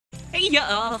Hey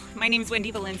y'all, my name is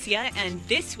Wendy Valencia, and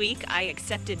this week I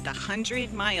accepted the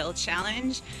 100-mile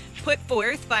challenge put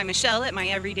forth by Michelle at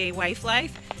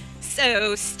MyEverydayWifeLife.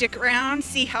 So stick around,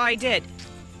 see how I did.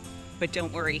 But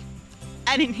don't worry,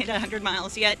 I didn't hit 100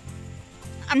 miles yet.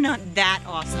 I'm not that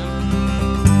awesome.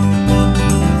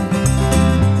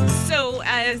 So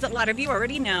as a lot of you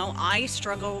already know, I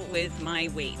struggle with my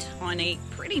weight on a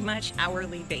pretty much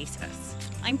hourly basis.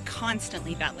 I'm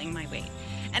constantly battling my weight.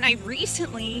 And I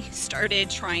recently started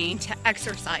trying to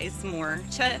exercise more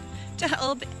to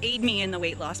help aid me in the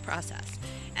weight loss process.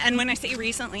 And when I say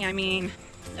recently, I mean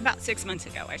about 6 months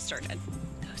ago I started.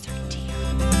 Those are deer.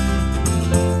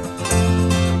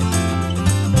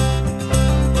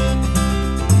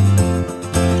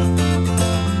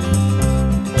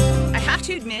 I have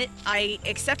to admit, I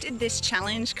accepted this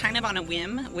challenge kind of on a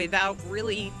whim without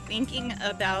really thinking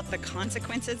about the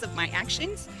consequences of my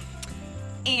actions.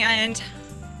 And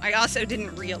I also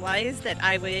didn't realize that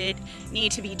I would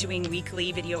need to be doing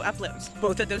weekly video uploads.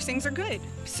 Both of those things are good.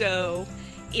 So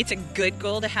it's a good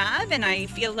goal to have, and I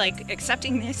feel like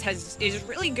accepting this is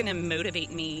really gonna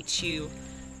motivate me to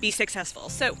be successful.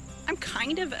 So I'm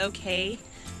kind of okay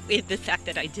with the fact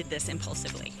that I did this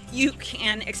impulsively. You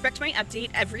can expect my update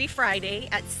every Friday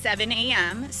at 7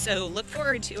 a.m. So look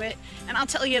forward to it, and I'll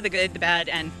tell you the good, the bad,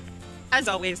 and as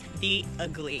always, the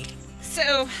ugly.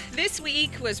 So this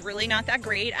week was really not that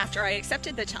great. After I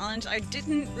accepted the challenge, I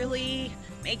didn't really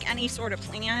make any sort of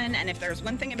plan. And if there's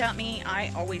one thing about me,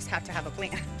 I always have to have a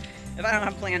plan. If I don't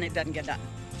have a plan, it doesn't get done.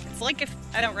 It's like if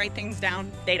I don't write things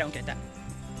down, they don't get done.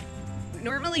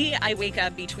 Normally I wake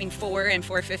up between 4 and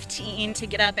 4:15 to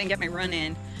get up and get my run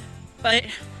in. But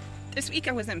this week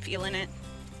I wasn't feeling it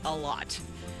a lot.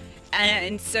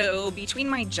 And so between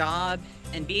my job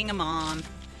and being a mom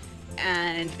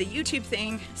and the YouTube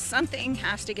thing, something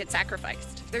has to get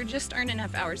sacrificed. There just aren't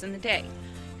enough hours in the day.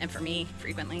 And for me,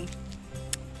 frequently,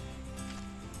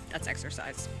 that's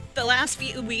exercise. The last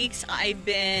few weeks, I've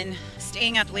been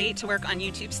staying up late to work on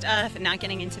YouTube stuff and not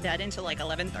getting into bed until like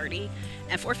 11:30.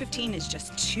 And 4:15 is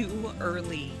just too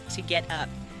early to get up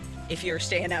if you're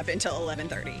staying up until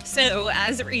 11:30. So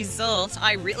as a result,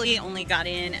 I really only got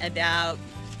in about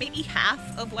maybe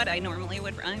half of what I normally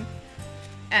would run.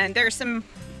 And there's some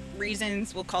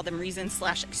reasons, we'll call them reasons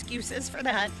 / excuses for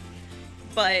that,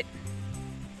 but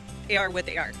they are what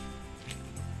they are.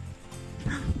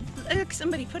 Look,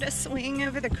 somebody put a swing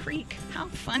over the creek. How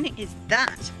fun is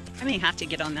that? I may have to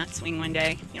get on that swing one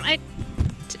day. You know what?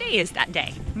 Today is that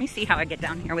day. Let me see how I get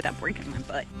down here without breaking my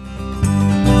butt.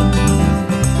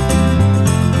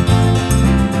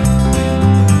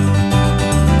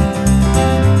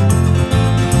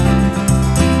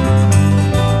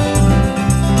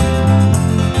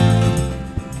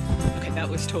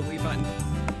 Totally fun.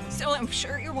 So I'm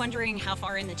sure you're wondering how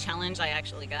far in the challenge I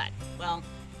actually got. Well,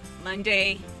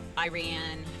 Monday I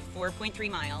ran 4.3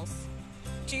 miles.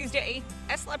 Tuesday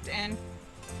I slept in.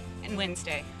 And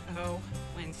Wednesday,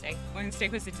 Wednesday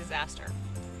was a disaster.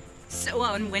 So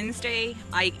on Wednesday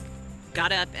I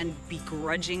got up and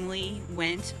begrudgingly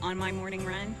went on my morning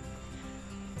run.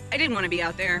 I didn't want to be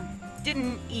out there,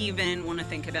 didn't even want to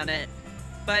think about it,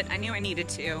 but I knew I needed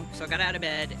to, so I got out of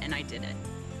bed and I did it.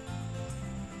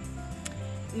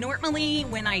 Normally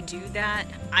when I do that,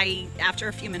 after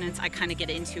a few minutes I kind of get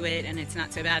into it and it's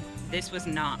not so bad. This was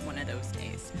not one of those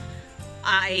days.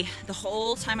 The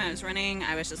whole time I was running,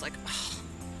 I was just like, oh,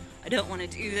 I don't want to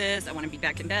do this. I want to be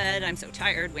back in bed. I'm so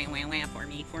tired. Wah, wah, wah,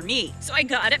 for me. So I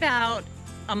got about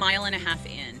 1.5 miles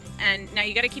in. And now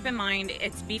you got to keep in mind,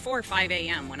 it's before 5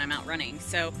 a.m. when I'm out running.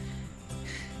 So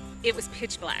it was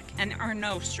pitch black and there are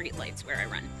no street lights where I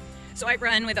run. So I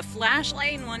run with a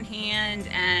flashlight in one hand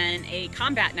and a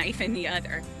combat knife in the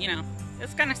other. You know,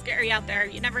 it's kind of scary out there.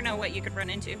 You never know what you could run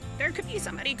into. There could be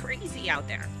somebody crazy out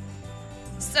there.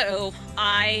 So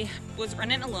I was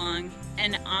running along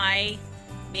and I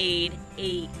made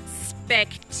a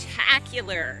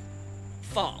spectacular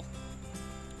fall.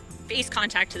 Face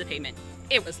contact to the pavement.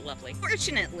 It was lovely.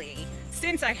 Fortunately,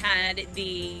 since I had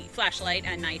the flashlight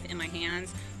and knife in my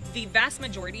hands, the vast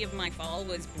majority of my fall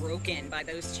was broken by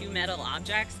those two metal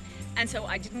objects, and so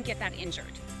I didn't get that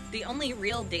injured. The only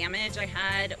real damage I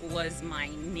had was my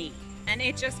knee, and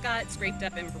it just got scraped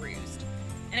up and bruised.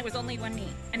 And it was only one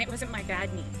knee, and it wasn't my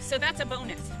bad knee, so that's a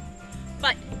bonus.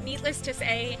 But needless to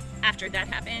say, after that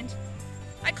happened,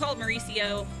 I called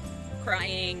Mauricio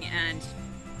crying and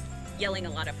yelling a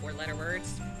lot of 4-letter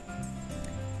words,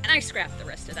 and I scrapped the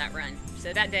rest of that run.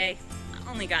 So that day,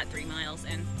 only got 3 miles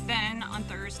in. Then on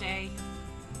Thursday,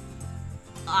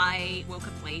 I woke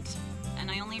up late and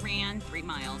I only ran 3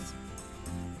 miles.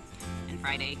 And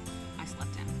Friday, I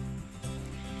slept in.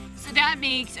 So that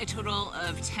makes a total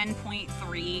of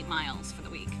 10.3 miles for the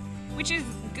week, which is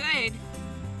good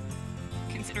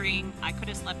considering I could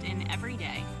have slept in every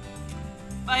day.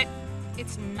 But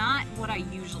it's not what I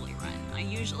usually run. I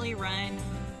usually run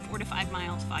 4 to 5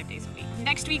 miles 5 days a week.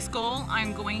 Next week's goal,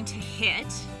 I'm going to hit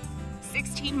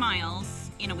 16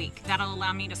 miles in a week. That'll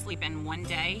allow me to sleep in 1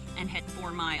 day and hit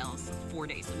 4 miles 4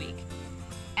 days a week.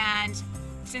 And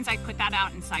since I put that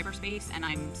out in cyberspace and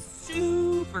I'm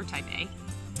super type A,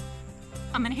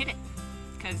 I'm gonna hit it,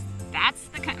 because that's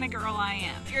the kind of girl I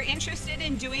am. If you're interested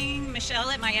in doing Michelle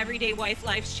at My Everyday Wife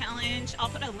Life challenge, I'll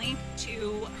put a link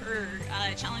to her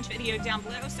challenge video down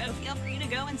below, so feel free to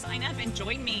go and sign up and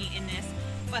join me in this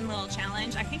fun little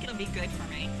challenge. I think it'll be good for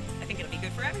me. I think it'll be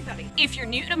good for everybody. If you're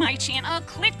new to my channel,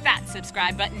 click that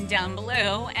subscribe button down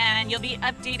below and you'll be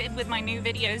updated with my new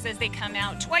videos as they come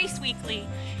out twice weekly,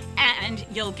 and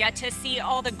you'll get to see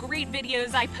all the great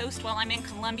videos I post while I'm in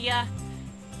Colombia.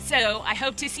 So I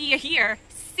hope to see you here.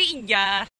 See ya!